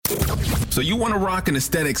So you want to rock an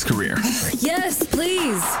aesthetics career? Yes,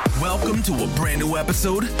 please. Welcome to a brand new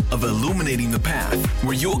episode of Illuminating the Path,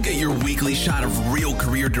 where you'll get your weekly shot of real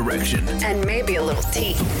career direction. And maybe a little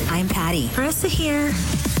tea. I'm Patty. Marissa here.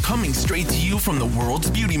 Coming straight to you from the world's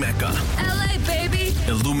beauty mecca. LA, baby.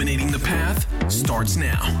 Illuminating the Path starts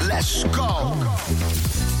now. Let's go.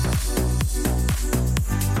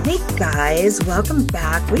 Hey guys, welcome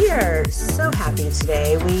back. We are so happy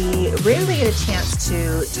today. We rarely get a chance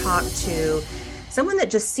to talk to someone that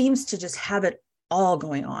just seems to just have it all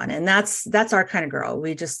going on. And that's our kind of girl.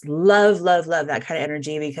 We just love that kind of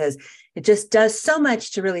energy because it just does so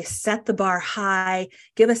much to really set the bar high,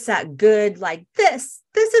 give us that good, like this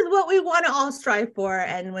is what we want to all strive for.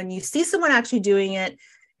 And when you see someone actually doing it,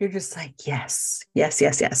 you're just like, yes.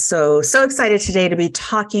 So excited today to be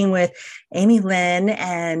talking with Amy Lynn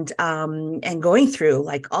and going through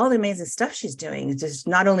like all the amazing stuff she's doing. Just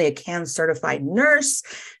not only a CAN certified nurse,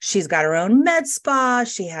 she's got her own med spa.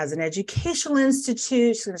 She has an educational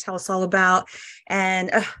institute. She's going to tell us all about, and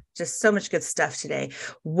just so much good stuff today.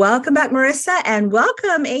 Welcome back, Marissa, and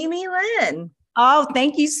welcome, Amy Lynn. Oh,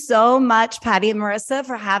 thank you so much, Patty and Marissa,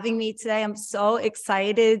 for having me today. I'm so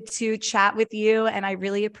excited to chat with you, and I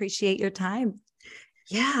really appreciate your time.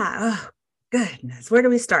 Yeah. Oh, goodness. Where do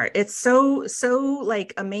we start? It's so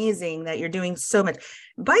like amazing that you're doing so much.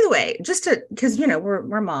 By the way, because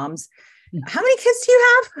we're moms. How many kids do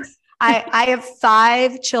you have? I have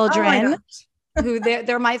 5 children. Oh who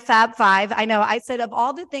they're my Fab 5. I know. I said of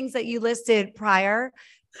all the things that you listed prior,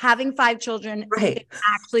 having 5 children is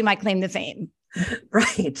actually my claim to fame.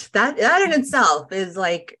 Right. That in itself is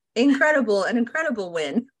like an incredible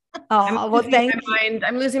win. Oh, well, thank you.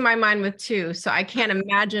 I'm losing my mind with 2, so I can't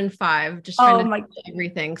imagine 5, just trying to do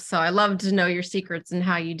everything. So I love to know your secrets and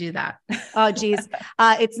how you do that. Oh, geez.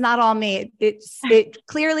 It's not all me. It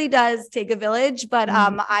clearly does take a village, but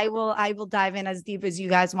I will dive in as deep as you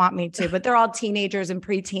guys want me to, but they're all teenagers and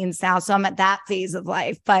preteens now. So I'm at that phase of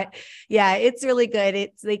life, but yeah, it's really good.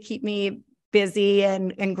 They keep me busy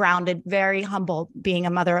and grounded, very humble being a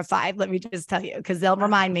mother of 5. Let me just tell you, because they'll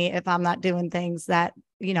remind me if I'm not doing things that,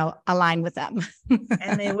 align with them.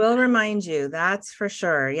 And they will remind you, that's for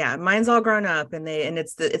sure. Yeah. Mine's all grown up and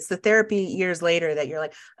it's the therapy years later that you're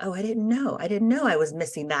like, oh, I didn't know I was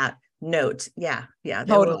missing that note. Yeah.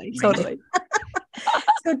 Totally.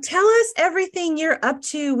 So tell us everything you're up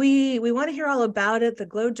to. We want to hear all about it. The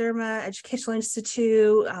Glowderma Educational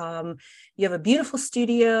Institute. You have a beautiful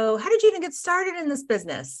studio. How did you even get started in this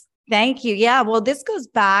business? Thank you. Yeah, well, this goes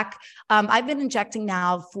back. I've been injecting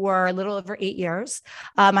now for a little over 8 years.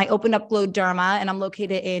 I opened up Glowderma and I'm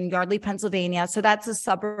located in Yardley, Pennsylvania. So that's a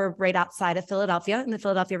suburb right outside of Philadelphia in the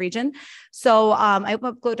Philadelphia region. So I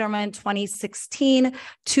opened up Glowderma in 2016.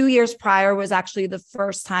 2 years prior was actually the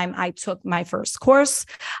first time I took my first course.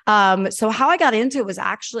 So how I got into it was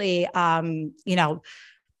actually,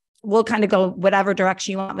 we'll kind of go whatever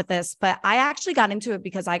direction you want with this, but I actually got into it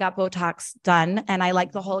because I got Botox done and I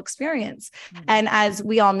liked the whole experience. Mm-hmm. And as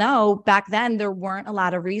we all know, back then there weren't a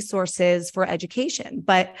lot of resources for education,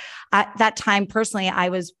 but at that time, personally, I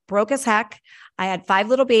was broke as heck. I had 5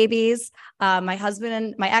 little babies. My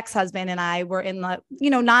ex-husband and I were in the,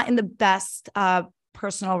 not in the best,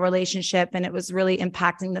 personal relationship. And it was really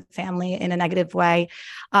impacting the family in a negative way.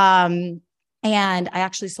 And I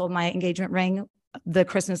actually sold my engagement ring the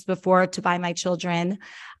Christmas before to buy my children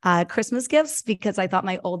Christmas gifts because I thought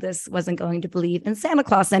my oldest wasn't going to believe in Santa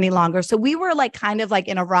Claus any longer. So we were kind of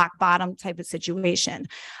in a rock bottom type of situation.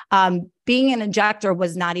 Being an injector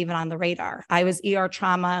was not even on the radar. I was ER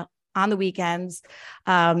trauma on the weekends,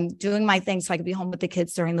 doing my thing so I could be home with the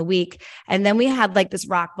kids during the week. And then we had this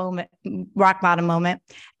rock bottom moment.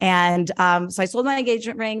 And so I sold my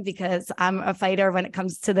engagement ring because I'm a fighter when it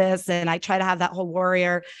comes to this. And I try to have that whole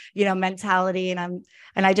warrior, mentality.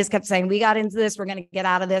 And I just kept saying, we got into this, we're going to get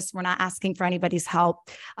out of this. We're not asking for anybody's help.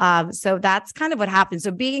 So that's kind of what happened.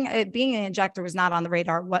 So being an injector was not on the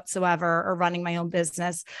radar whatsoever, or running my own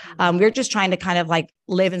business. We were just trying to kind of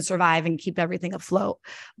live and survive and keep everything afloat.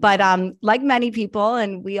 But like many people,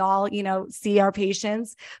 and we all, see our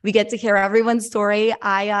patients, we get to hear everyone's story.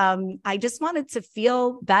 I just wanted to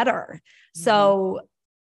feel better. Mm-hmm. So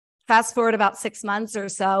fast forward about 6 months or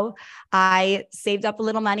so, I saved up a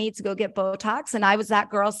little money to go get Botox. And I was that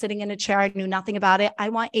girl sitting in a chair. I knew nothing about it. I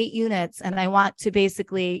want 8 units and I want to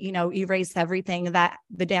basically, erase everything that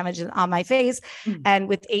the damage is on my face. Mm-hmm. And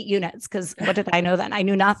with 8 units, because what did I know then? I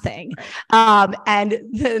knew nothing. And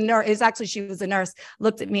the nurse, she was a nurse,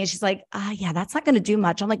 looked at me and she's like, yeah, that's not going to do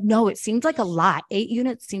much. I'm like, no, it seems like a lot. 8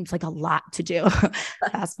 units seems like a lot to do.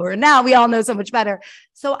 Fast forward now, we all know so much better.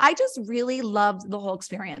 So I just really loved the whole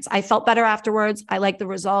experience. I I felt better afterwards. I liked the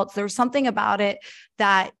results. There was something about it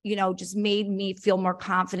that, just made me feel more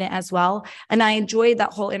confident as well. And I enjoyed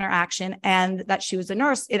that whole interaction, and that she was a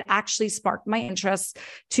nurse. It actually sparked my interest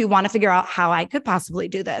to want to figure out how I could possibly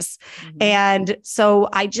do this. Mm-hmm. And so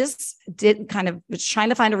I just was trying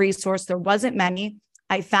to find a resource. There wasn't many.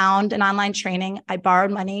 I found an online training. I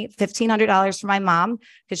borrowed money, $1,500 from my mom,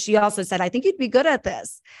 because she also said, I think you'd be good at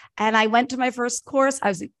this. And I went to my first course. I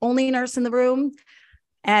was the only nurse in the room.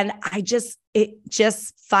 And it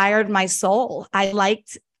just fired my soul. I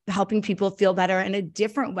liked helping people feel better in a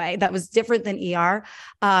different way that was different than ER.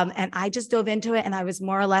 And I just dove into it, and I was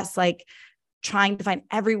more or less like trying to find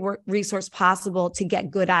every resource possible to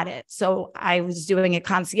get good at it. So I was doing a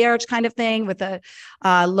concierge kind of thing with a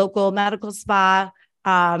local medical spa.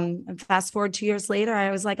 And fast forward 2 years later, I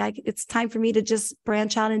was like, it's time for me to just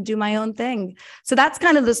branch out and do my own thing. So that's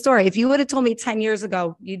kind of the story. If you would have told me 10 years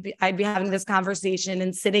ago, I'd be having this conversation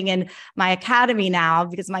and sitting in my academy now,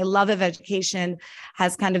 because my love of education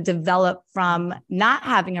has kind of developed from not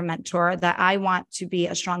having a mentor, that I want to be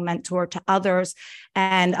a strong mentor to others.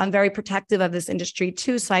 And I'm very protective of this industry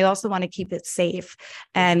too. So I also want to keep it safe.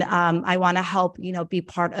 And I want to help, be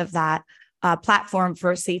part of that platform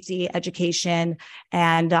for safety education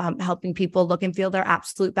and helping people look and feel their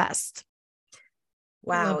absolute best.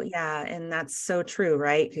 Wow. Yeah. And that's so true,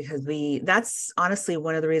 right? Because that's honestly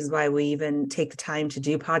one of the reasons why we even take the time to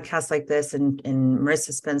do podcasts like this. And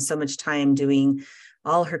Marissa spends so much time doing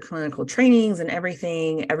all her clinical trainings and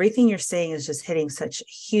everything you're saying is just hitting such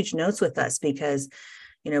huge notes with us, because,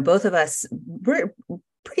 both of us, we're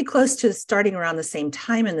pretty close to starting around the same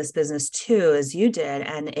time in this business too, as you did.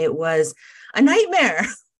 And it was a nightmare.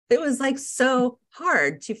 It was like so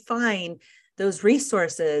hard to find those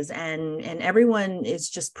resources, and everyone is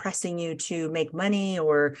just pressing you to make money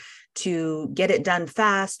or to get it done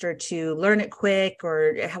fast or to learn it quick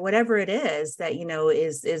or whatever it is that,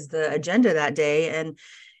 is the agenda that day. And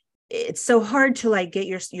it's so hard to like get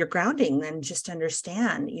your grounding and just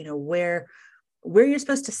understand, where you're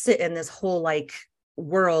supposed to sit in this whole like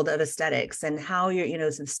world of aesthetics and how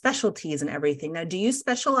you're, some specialties and everything. Now, do you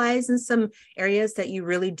specialize in some areas that you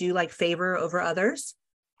really do like favor over others?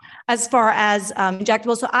 As far as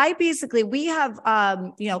injectables, so we have,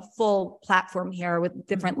 full platform here with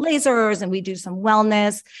different lasers, and we do some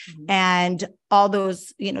wellness and all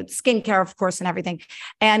those, skincare, of course, and everything.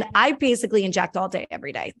 And I basically inject all day,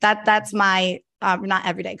 every day. That's my, not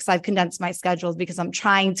every day, because I've condensed my schedules because I'm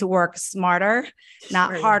trying to work smarter,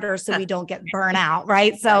 not harder, so we don't get burnout,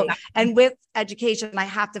 right? So, and with education, I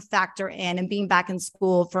have to factor in, and being back in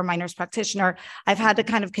school for my nurse practitioner, I've had to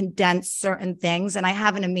kind of condense certain things, and I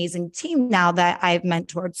have an amazing team now that I've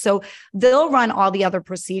mentored. So they'll run all the other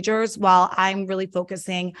procedures while I'm really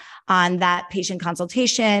focusing on that patient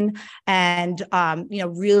consultation and,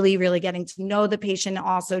 really, really getting to know the patient,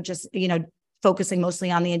 also just, focusing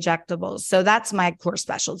mostly on the injectables. So that's my core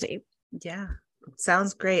specialty. Yeah.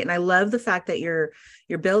 Sounds great. And I love the fact that you're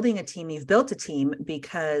building a team. You've built a team,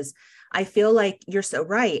 because I feel like you're so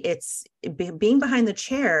right. It's being behind the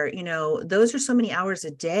chair, those are so many hours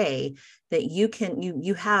a day that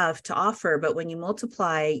you have to offer. But when you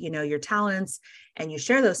multiply, your talents and you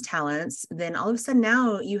share those talents, then all of a sudden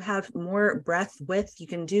now you have more breadth you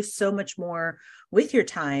can do so much more with your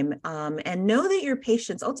time, and know that your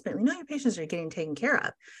patients are getting taken care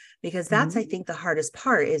of. Because that's, I think, the hardest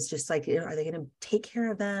part is just like, are they going to take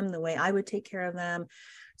care of them the way I would take care of them?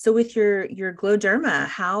 So with your Glowderma,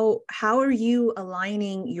 how are you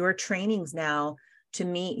aligning your trainings now to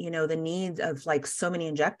meet, the needs of like so many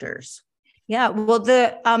injectors? Yeah, well,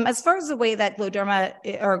 as far as the way that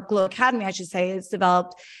Glowderma, or Glow Academy, I should say, is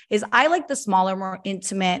developed, is I like the smaller, more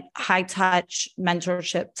intimate, high touch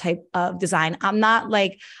mentorship type of design. I'm not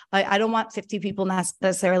like, I don't want 50 people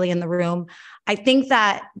necessarily in the room. I think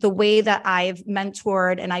that the way that I've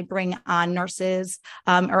mentored and I bring on nurses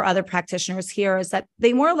or other practitioners here is that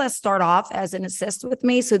they more or less start off as an assist with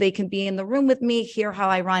me, so they can be in the room with me, hear how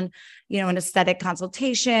I run, an aesthetic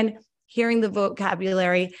consultation, hearing the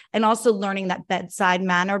vocabulary, and also learning that bedside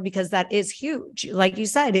manner, because that is huge. Like you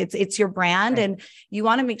said, it's your brand, right? And you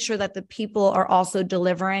want to make sure that the people are also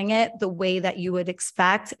delivering it the way that you would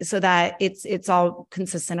expect, so that it's all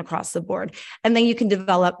consistent across the board. And then you can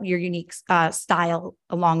develop your unique style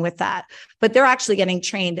along with that. But they're actually getting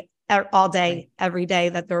trained all day, every day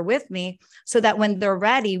that they're with me, so that when they're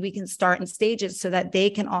ready, we can start in stages so that they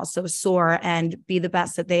can also soar and be the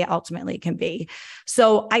best that they ultimately can be.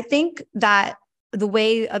 So I think that the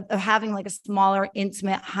way of having like a smaller,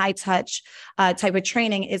 intimate, high touch type of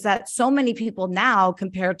training is that so many people now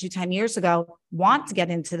compared to 10 years ago want to get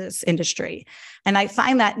into this industry. And I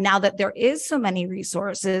find that now that there is so many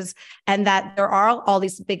resources and that there are all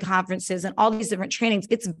these big conferences and all these different trainings,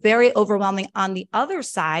 it's very overwhelming on the other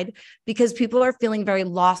side because people are feeling very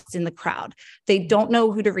lost in the crowd. They don't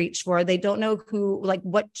know who to reach for. They don't know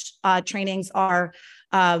what trainings are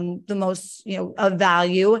the most, of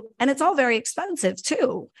value. And it's all very expensive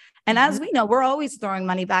too. And as we know, we're always throwing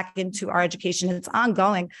money back into our education. It's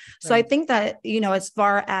ongoing. So I think that, as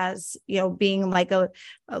far as, being like a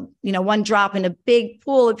one drop in a big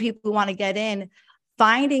pool of people who want to get in,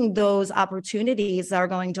 finding those opportunities that are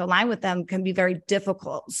going to align with them can be very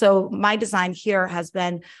difficult. So my design here has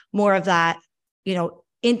been more of that,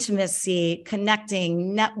 intimacy,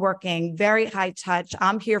 connecting, networking, very high touch.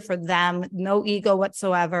 I'm here for them, no ego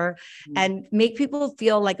whatsoever, and make people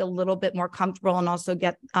feel like a little bit more comfortable and also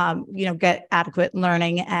get adequate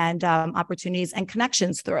learning and opportunities and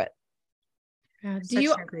connections through it. So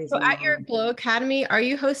at your Glow Academy, are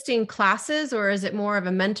you hosting classes or is it more of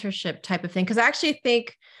a mentorship type of thing? Because I actually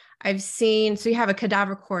think I've seen, so you have a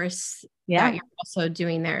cadaver course that you're also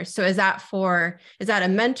doing there. So is that a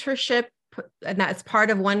mentorship and that's part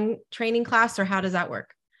of one training class, or how does that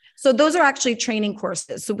work? So those are actually training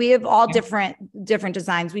courses. So we have all different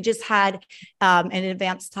designs. We just had an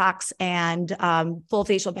advanced tox and full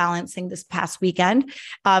facial balancing this past weekend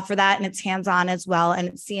for that. And it's hands-on as well. And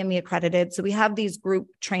it's CME accredited. So we have these group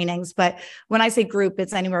trainings, but when I say group,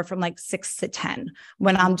 it's anywhere from like 6 to 10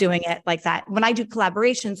 when I'm doing it like that. When I do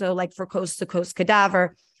collaborations, so like for Coast to Coast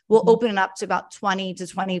Cadaver, we'll open it up to about 20 to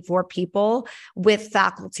 24 people with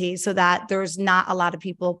faculty so that there's not a lot of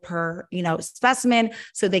people per, specimen,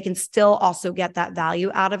 so they can still also get that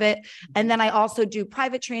value out of it. And then I also do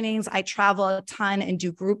private trainings. I travel a ton and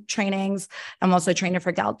do group trainings. I'm also a trainer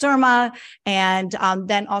for Galderma. And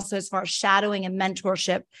then also as far as shadowing and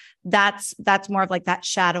mentorship, that's more of like that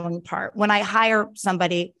shadowing part. When I hire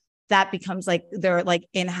somebody, that becomes like their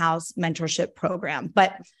in-house mentorship program.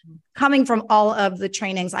 But coming from all of the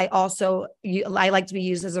trainings, I like to be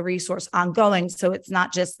used as a resource ongoing. So it's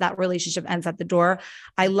not just that relationship ends at the door.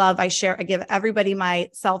 I give everybody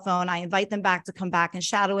my cell phone. I invite them back to come back and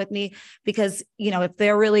shadow with me because, if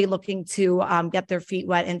they're really looking to get their feet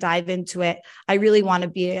wet and dive into it, I really want to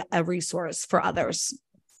be a resource for others.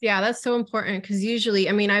 Yeah, that's so important because usually,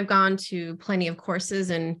 I've gone to plenty of courses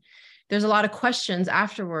and there's a lot of questions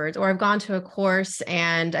afterwards, or I've gone to a course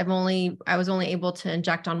and I was only able to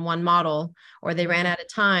inject on one model, or they ran out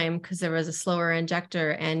of time because there was a slower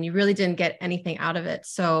injector and you really didn't get anything out of it.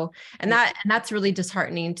 So, and that's really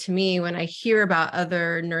disheartening to me when I hear about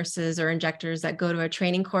other nurses or injectors that go to a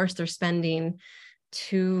training course, they're spending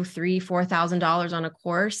 $2,000, $3,000, $4,000 on a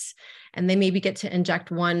course, and they maybe get to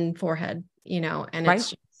inject one forehead, and it's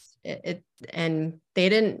just, and they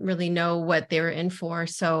didn't really know what they were in for.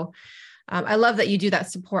 So I love that you do that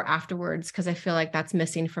support afterwards, because I feel like that's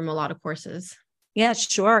missing from a lot of courses. Yeah,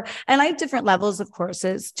 sure. And I have different levels of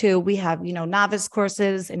courses too. We have, novice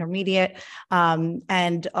courses, intermediate,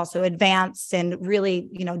 and also advanced, and really,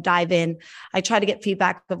 dive in. I try to get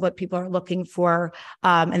feedback of what people are looking for.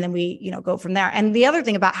 And then we, go from there. And the other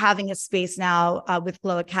thing about having a space now with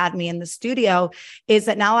Glow Academy in the studio is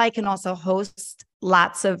that now I can also host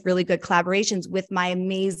lots of really good collaborations with my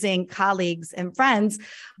amazing colleagues and friends.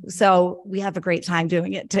 So we have a great time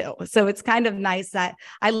doing it too. So it's kind of nice that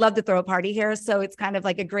I love to throw a party here. So it's kind of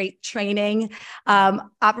like a great training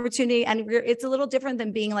opportunity. And it's a little different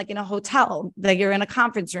than being like in a hotel, that you're in a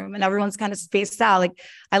conference room and everyone's kind of spaced out. Like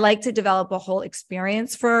I like to develop a whole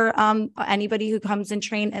experience for anybody who comes and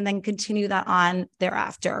train, and then continue that on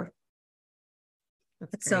thereafter.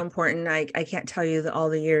 That's so important. I can't tell you all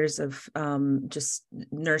the years of just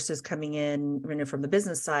nurses coming in, from the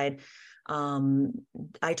business side.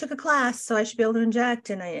 I took a class, so I should be able to inject.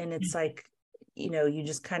 And it's like, you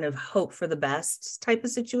just kind of hope for the best type of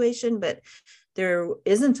situation, but there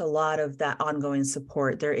isn't a lot of that ongoing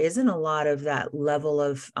support. There isn't a lot of that level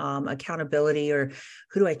of accountability, or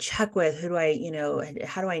who do I check with? Who do I,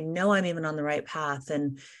 how do I know I'm even on the right path?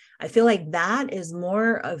 And I feel like that is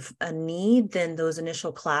more of a need than those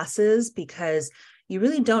initial classes, because you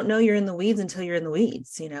really don't know you're in the weeds until you're in the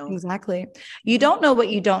weeds, Exactly. You don't know what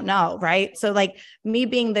you don't know, right? So like me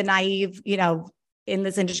being the naive, in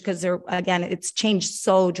this industry, because it's changed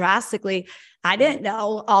so drastically. I didn't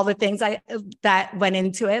know all the things that went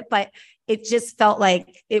into it, but it just felt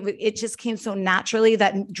like it just came so naturally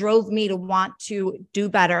that drove me to want to do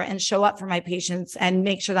better and show up for my patients and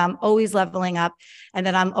make sure that I'm always leveling up and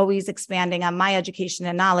that I'm always expanding on my education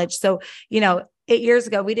and knowledge. So, 8 years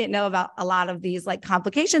ago, we didn't know about a lot of these like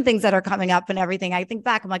complication things that are coming up and everything. I think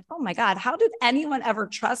back, I'm like, oh my God, how did anyone ever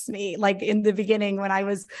trust me? Like in the beginning when I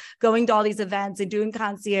was going to all these events and doing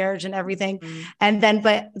concierge and everything. Mm-hmm. And then,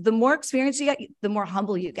 but the more experience you get, the more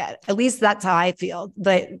humble you get. At least that's how I feel.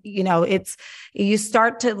 But, you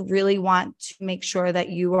start to really want to make sure that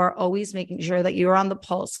you are always making sure that you're on the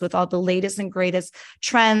pulse with all the latest and greatest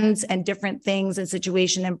trends and different things and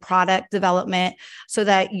situation and product development so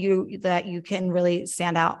that you can really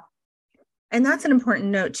stand out. And that's an important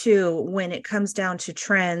note too, when it comes down to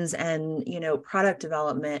trends and, product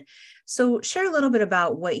development. So share a little bit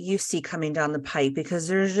about what you see coming down the pipe, because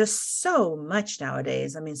there's just so much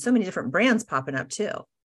nowadays. I mean, so many different brands popping up too.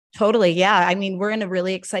 Totally. Yeah. I mean, we're in a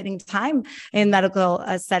really exciting time in medical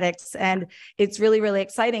aesthetics, and it's really, really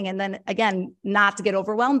exciting. And then again, not to get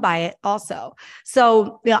overwhelmed by it also.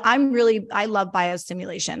 So, I love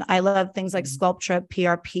biostimulation. I love things like Sculptra,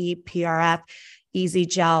 PRP, PRF, Easy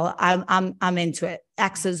Gel. I'm into it.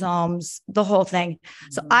 Exosomes, the whole thing.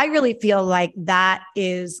 So I really feel like that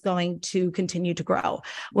is going to continue to grow.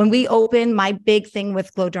 When we opened, my big thing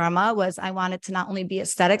with Glowderma was I wanted to not only be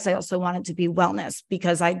aesthetics, I also wanted to be wellness,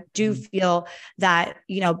 because I do feel that,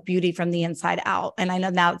 beauty from the inside out. And I know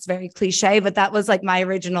now it's very cliche, but that was like my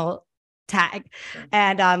original tag. Sure.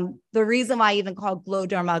 And the reason why I even called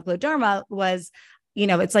Glowderma was,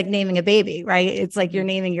 it's like naming a baby, right? It's like you're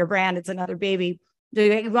naming your brand. It's another baby.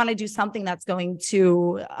 You want to do something that's going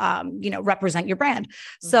to, represent your brand.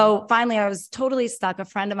 Mm-hmm. So finally, I was totally stuck. A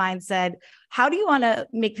friend of mine said, how do you want to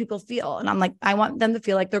make people feel? And I'm like, I want them to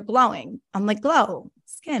feel like they're glowing. I'm like, glow,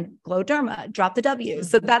 skin, Glowderma, drop the W. Mm-hmm.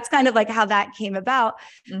 So that's kind of like how that came about.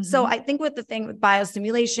 Mm-hmm. So I think with the thing with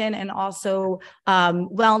biostimulation and also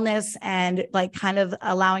wellness and like kind of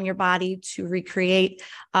allowing your body to recreate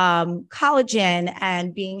collagen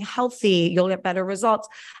and being healthy, you'll get better results.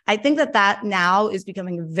 I think that now is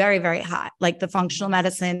becoming very, very hot, like the functional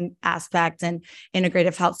medicine aspect and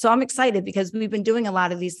integrative health. So I'm excited because we've been doing a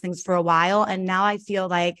lot of these things for a while. And now I feel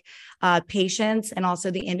like patients and also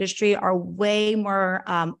the industry are way more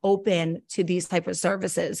open to these type of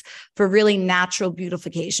services for really natural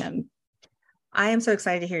beautification. I am so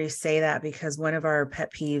excited to hear you say that, because one of our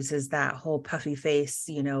pet peeves is that whole puffy face,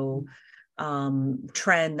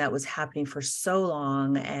 trend that was happening for so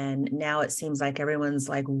long. And now it seems like everyone's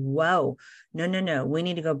like, whoa, no, we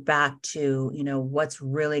need to go back to, what's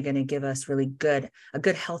really going to give us a good,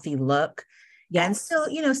 healthy look. Yes.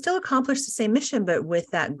 And still accomplish the same mission, but with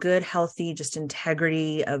that good, healthy, just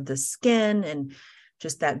integrity of the skin and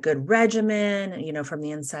just that good regimen, from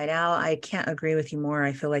the inside out. I can't agree with you more.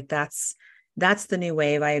 I feel like that's the new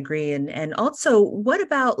wave. I agree. And also, what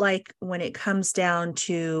about like when it comes down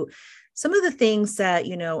to some of the things that,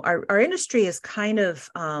 our industry is kind of,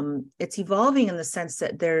 it's evolving in the sense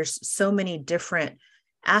that there's so many different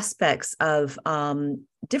aspects of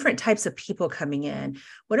different types of people coming in.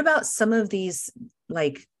 What about some of these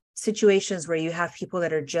like situations where you have people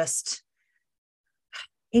that are just,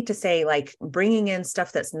 I hate to say, like bringing in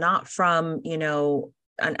stuff that's not from,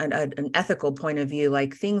 an ethical point of view,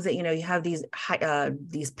 like things that, you have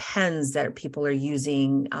these pens that people are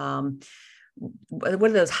using, what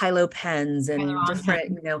are those high-low pens and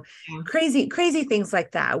different, crazy things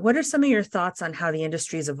like that. What are some of your thoughts on how the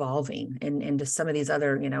industry is evolving into some of these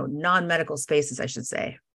other, non-medical spaces, I should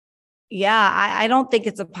say? Yeah, I don't think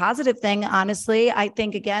it's a positive thing, honestly. I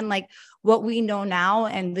think, again, like what we know now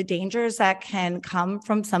and the dangers that can come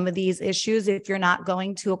from some of these issues, if you're not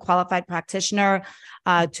going to a qualified practitioner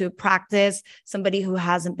to practice, somebody who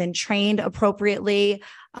hasn't been trained appropriately,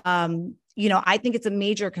 I think it's a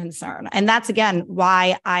major concern. And that's, again,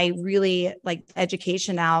 why I really like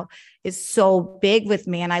education now is so big with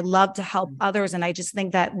me. And I love to help others. And I just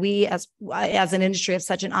think that we as an industry have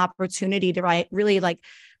such an opportunity to really like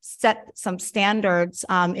set some standards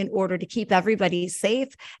in order to keep everybody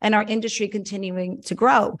safe and our industry continuing to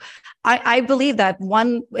grow. I believe that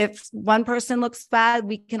if one person looks bad,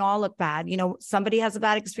 we can all look bad. Somebody has a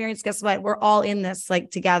bad experience, guess what? We're all in this like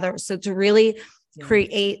together. So to really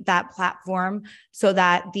create that platform so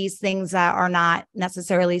that these things that are not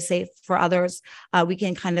necessarily safe for others, we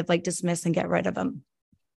can kind of like dismiss and get rid of them.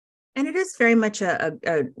 And it is very much a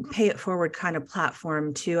pay it forward kind of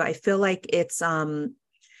platform too. I feel like it's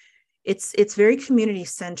very community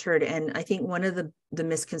centered. And I think one of the the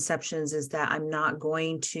misconceptions is that I'm not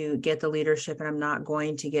going to get the leadership and I'm not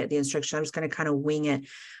going to get the instruction. I'm just going to kind of wing it.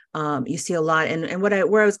 You see a lot. And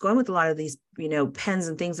where I was going with a lot of these, pens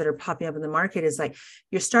and things that are popping up in the market is like,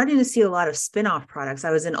 you're starting to see a lot of spin-off products.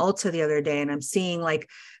 I was in Ulta the other day and I'm seeing like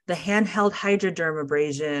the handheld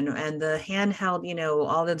hydrodermabrasion and the handheld,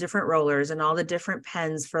 all the different rollers and all the different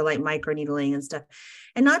pens for like microneedling and stuff.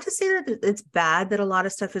 And not to say that it's bad that a lot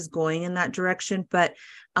of stuff is going in that direction, but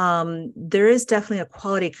there is definitely a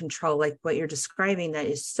quality control, like what you're describing, that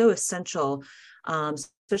is so essential,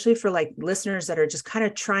 especially for like listeners that are just kind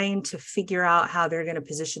of trying to figure out how they're going to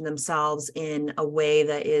position themselves in a way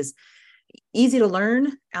that is easy to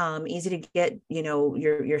learn, easy to get,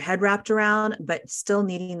 your head wrapped around, but still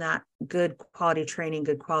needing that good quality training,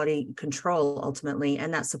 good quality control ultimately,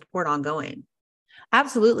 and that support ongoing.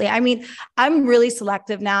 Absolutely. I mean, I'm really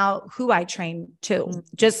selective now who I train to.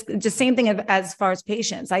 Just same thing as far as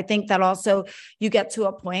patients. I think that also you get to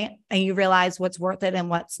a point and you realize what's worth it and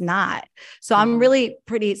what's not. So I'm really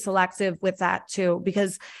pretty selective with that too,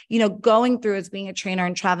 because, going through as being a trainer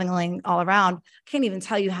and traveling all around, I can't even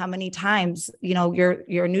tell you how many times, you're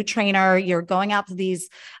a new trainer, you're going out to these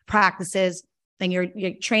practices, and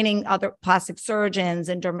you're training other plastic surgeons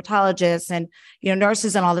and dermatologists and,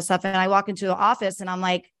 nurses and all this stuff. And I walk into the office and I'm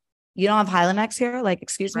like, you don't have Hylenex here? Like,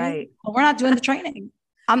 excuse me, right. Well, we're not doing the training.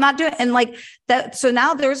 I'm not doing, and like that. So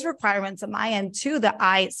now there's requirements on my end too, that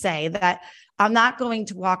I say that I'm not going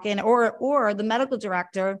to walk in or the medical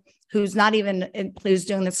director who's not even who's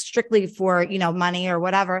doing this strictly for, money or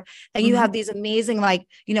whatever. And you have these amazing, like,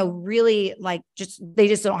 really like they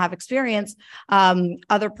just don't have experience,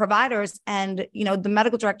 other providers. And, the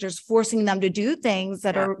medical director is forcing them to do things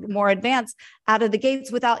that are more advanced out of the gates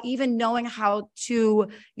without even knowing how to,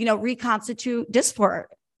 reconstitute dysport.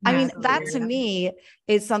 I mean, that to me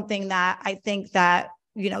is something that I think that,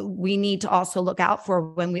 we need to also look out for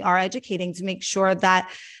when we are educating, to make sure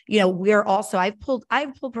that, we're also, I've pulled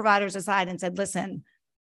providers aside and said, listen,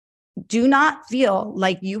 do not feel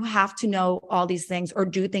like you have to know all these things or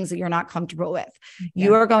do things that you're not comfortable with.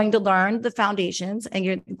 You are going to learn the foundations and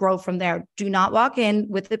you grow from there. Do not walk in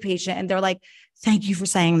with the patient and they're like, thank you for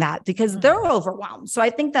saying that, because they're overwhelmed. So I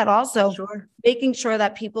think that also making sure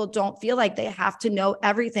that people don't feel like they have to know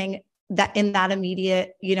everything that in that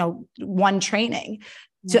immediate, one training,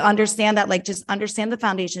 to understand that, like, just understand the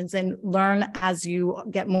foundations and learn as you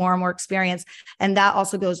get more and more experience. And that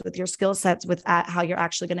also goes with your skill sets with how you're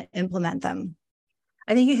actually going to implement them.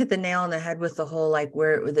 I think you hit the nail on the head with the whole, like,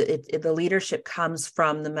 where the leadership comes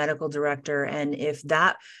from the medical director. And if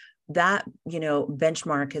that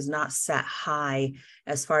benchmark is not set high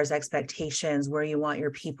as far as expectations, where you want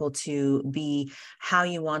your people to be, how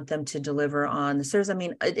you want them to deliver on the service. I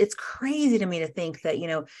mean, it's crazy to me to think that,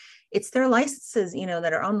 it's their licenses,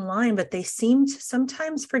 that are online, but they seem to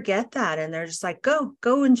sometimes forget that. And they're just like,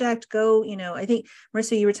 go inject, go, I think,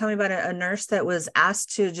 Marissa, you were telling me about a nurse that was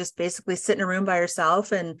asked to just basically sit in a room by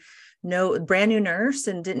herself, and brand new nurse,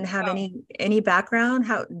 and didn't have any background.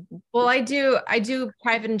 Well, I do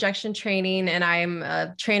private injection training, and I'm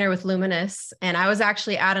a trainer with Lumenis. And I was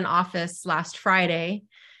actually at an office last Friday,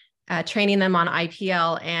 training them on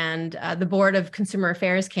IPL, and the Board of Consumer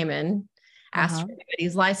Affairs came in, asked for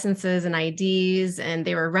everybody's licenses and IDs, and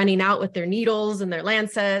they were running out with their needles and their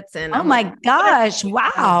lancets. And gosh,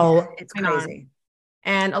 wow. It's crazy.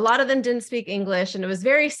 And a lot of them didn't speak English. And it was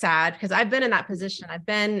very sad, because I've been in that position. I've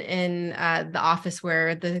been in the office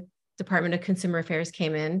where the Department of Consumer Affairs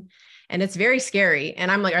came in, and it's very scary.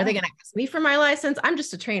 And I'm like, are they going to ask me for my license? I'm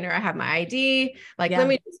just a trainer. I have my ID. Like, let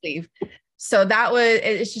me just leave. So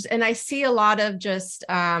it's just, and I see a lot of just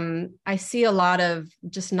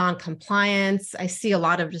non-compliance. I see a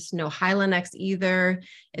lot of just no Hylenex either.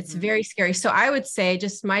 It's very scary. So I would say,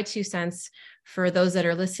 just my 2 cents for those that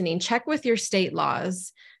are listening, check with your state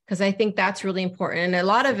laws, because I think that's really important. And a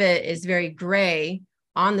lot of it is very gray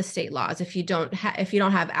on the state laws. If you don't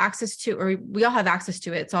have access to, or we all have access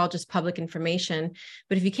to it, it's all just public information.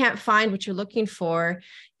 But if you can't find what you're looking for,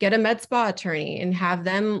 get a med spa attorney and have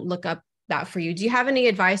them look up that for you. Do you have any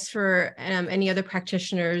advice for any other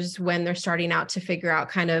practitioners when they're starting out to figure out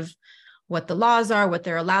kind of what the laws are, what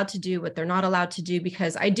they're allowed to do, what they're not allowed to do?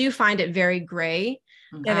 Because I do find it very gray.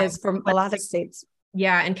 It is from a lot of states.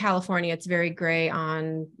 Yeah. In California, it's very gray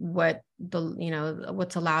on what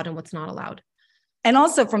what's allowed and what's not allowed. And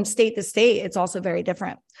also from state to state, it's also very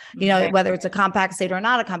different, whether it's a compact state or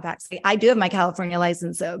not a compact state. I do have my California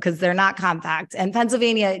license though, because they're not compact, and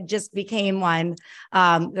Pennsylvania just became one.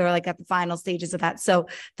 They're like at the final stages of that. So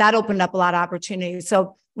that opened up a lot of opportunities.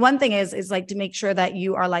 So one thing is like to make sure that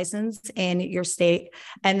you are licensed in your state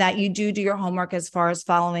and that you do your homework as far as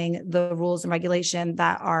following the rules and regulation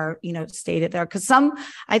that are, stated there. Cause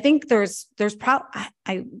I think there's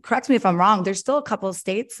correct me if I'm wrong. There's still a couple of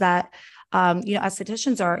states that,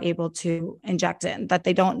 estheticians are able to inject in, that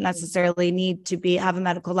they don't necessarily need to have a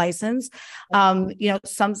medical license.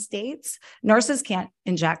 Some states, nurses can't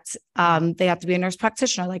inject. They have to be a nurse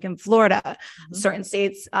practitioner, like in Florida. Certain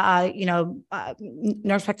states,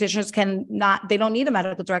 nurse practitioners they don't need a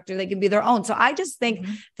medical director. They can be their own. So I just think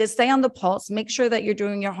to stay on the pulse, make sure that you're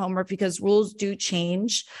doing your homework because rules do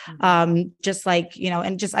change. Just like,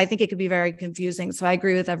 I think it could be very confusing. So I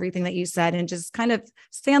agree with everything that you said and just kind of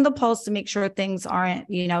stay on the pulse to make sure things aren't,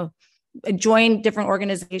 join different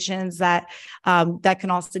organizations that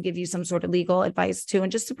can also give you some sort of legal advice too,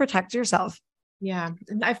 and just to protect yourself. Yeah.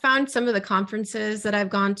 I found some of the conferences that I've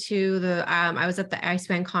gone to. I was at the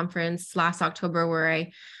Iceman conference last October where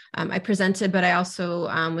I presented, but I also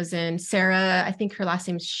was in Sarah, I think her last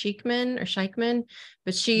name is Sheikhman,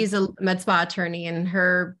 but she's a med spa attorney and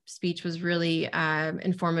her speech was really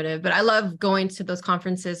informative. But I love going to those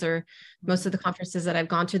conferences, or most of the conferences that I've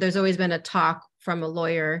gone to. There's always been a talk from a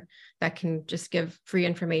lawyer that can just give free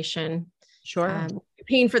information. Sure.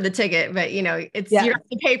 Paying for the ticket, but you don't have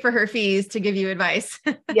to pay for her fees to give you advice.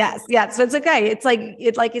 Yes. So it's okay. It's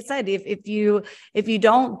like I said, if you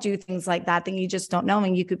don't do things like that, then you just don't know,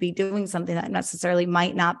 and you could be doing something that necessarily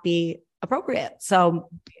might not be appropriate. So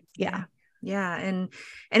yeah. Yeah. And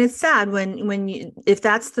it's sad if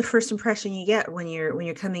that's the first impression you get when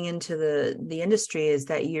you're coming into the industry, is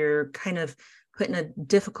that you're kind of put in a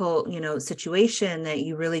difficult, situation that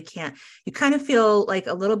you really can't, you kind of feel like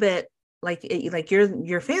a little bit like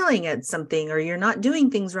you're failing at something, or you're not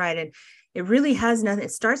doing things right. And it really has nothing.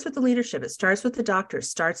 It starts with the leadership. It starts with the doctors,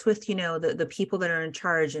 starts with, the people that are in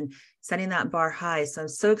charge and setting that bar high. So I'm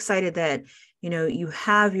so excited that, you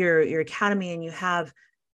have your academy and you have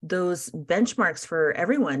those benchmarks for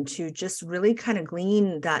everyone to just really kind of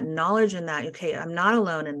glean that knowledge and that, okay, I'm not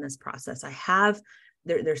alone in this process.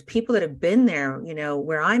 There's people that have been there,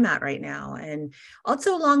 where I'm at right now. And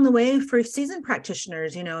also along the way for seasoned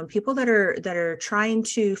practitioners, and people that are trying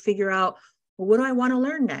to figure out, well, what do I want to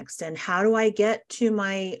learn next? And how do I get to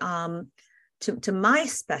my, to my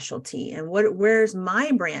specialty, and where's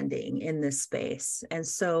my branding in this space? And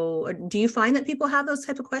so do you find that people have those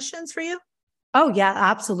type of questions for you? Oh yeah,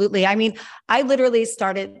 absolutely. I mean, I literally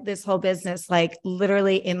started this whole business, like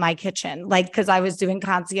literally in my kitchen, like, cause I was doing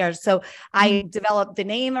concierge. So I developed the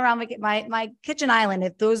name around my kitchen island.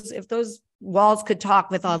 If those walls could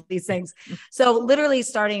talk with all these things. So literally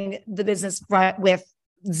starting the business with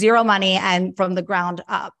zero money and from the ground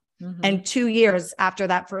up. And 2 years after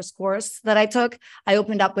that first course that I took, I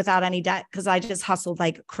opened up without any debt because I just hustled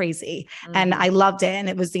like crazy and I loved it. And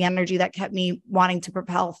it was the energy that kept me wanting to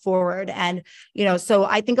propel forward. And, so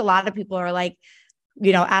I think a lot of people are like,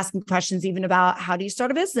 asking questions even about how do you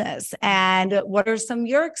start a business and what are some of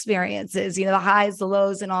your experiences, the highs, the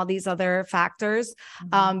lows, and all these other factors,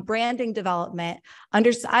 branding development.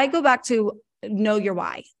 I go back to know your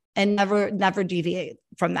why. And never deviate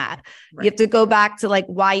from that. Right. You have to go back to like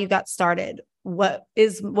why you got started. What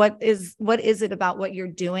is it about what you're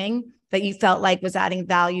doing that you felt like was adding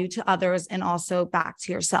value to others and also back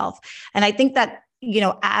to yourself? And I think that,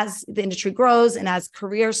 as the industry grows and as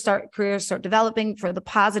careers start developing for the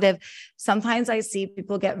positive, sometimes I see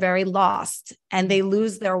people get very lost and they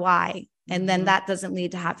lose their why. And then that doesn't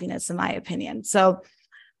lead to happiness, in my opinion. So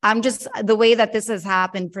I'm just, the way that this has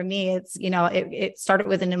happened for me, it's, it started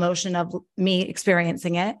with an emotion of me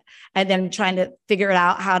experiencing it and then trying to figure it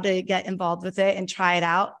out how to get involved with it and try it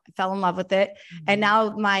out. I fell in love with it. And now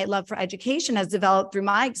my love for education has developed through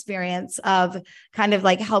my experience of kind of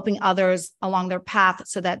like helping others along their path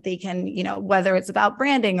so that they can, whether it's about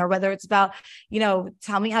branding or whether it's about,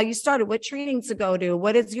 tell me how you started, what trainings to go to,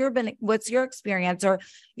 what's your experience? Or,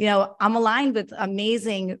 I'm aligned with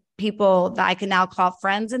amazing people that I can now call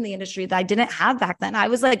friends in the industry that I didn't have back then. I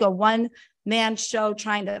was like a one-man show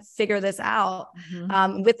trying to figure this out.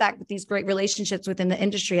 With these great relationships within the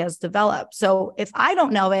industry has developed. So if I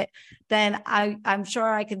don't know it, then I'm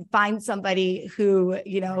sure I can find somebody who,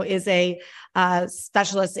 is a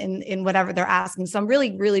specialist in whatever they're asking. So I'm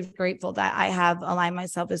really, really grateful that I have aligned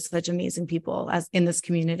myself with such amazing people as in this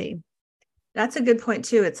community. That's a good point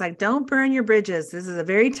too. It's like, don't burn your bridges. This is a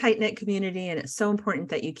very tight knit community, and it's so important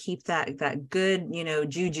that you keep that good,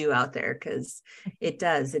 juju out there, because it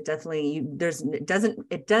does. It definitely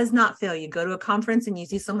it does not fail. You go to a conference and you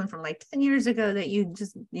see someone from like 10 years ago that you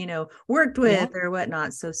just worked with or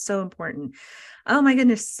whatnot. So important. Oh my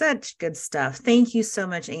goodness, such good stuff. Thank you so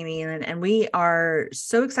much, Amy, and we are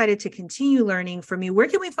so excited to continue learning from you. Where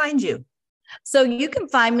can we find you? So you can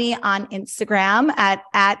find me on Instagram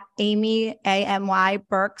at Amy, AMY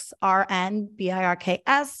Birks, RN,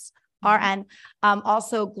 BIRKS, RN.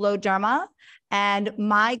 Also Glow Derma, and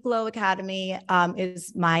my Glow Academy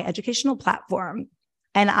is my educational platform.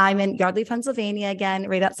 And I'm in Yardley, Pennsylvania, again,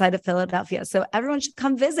 right outside of Philadelphia. So everyone should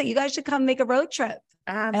come visit. You guys should come make a road trip.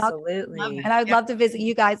 Absolutely. And I'd love to visit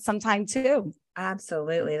you guys sometime too.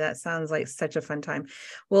 Absolutely. That sounds like such a fun time.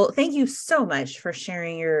 Well, thank you so much for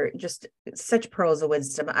sharing your just such pearls of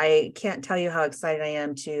wisdom. I can't tell you how excited I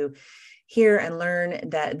am to hear and learn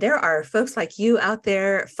that there are folks like you out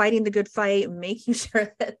there fighting the good fight, making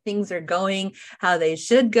sure that things are going how they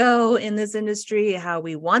should go in this industry, how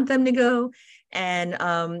we want them to go. And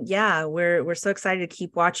we're so excited to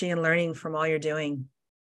keep watching and learning from all you're doing.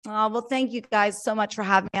 Oh, well, thank you guys so much for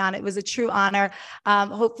having me on. It was a true honor.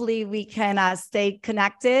 Hopefully we can stay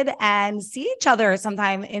connected and see each other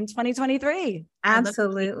sometime in 2023.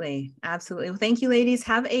 Absolutely. Absolutely. Well, thank you, ladies.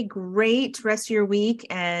 Have a great rest of your week.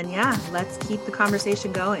 And let's keep the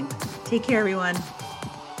conversation going. Take care, everyone.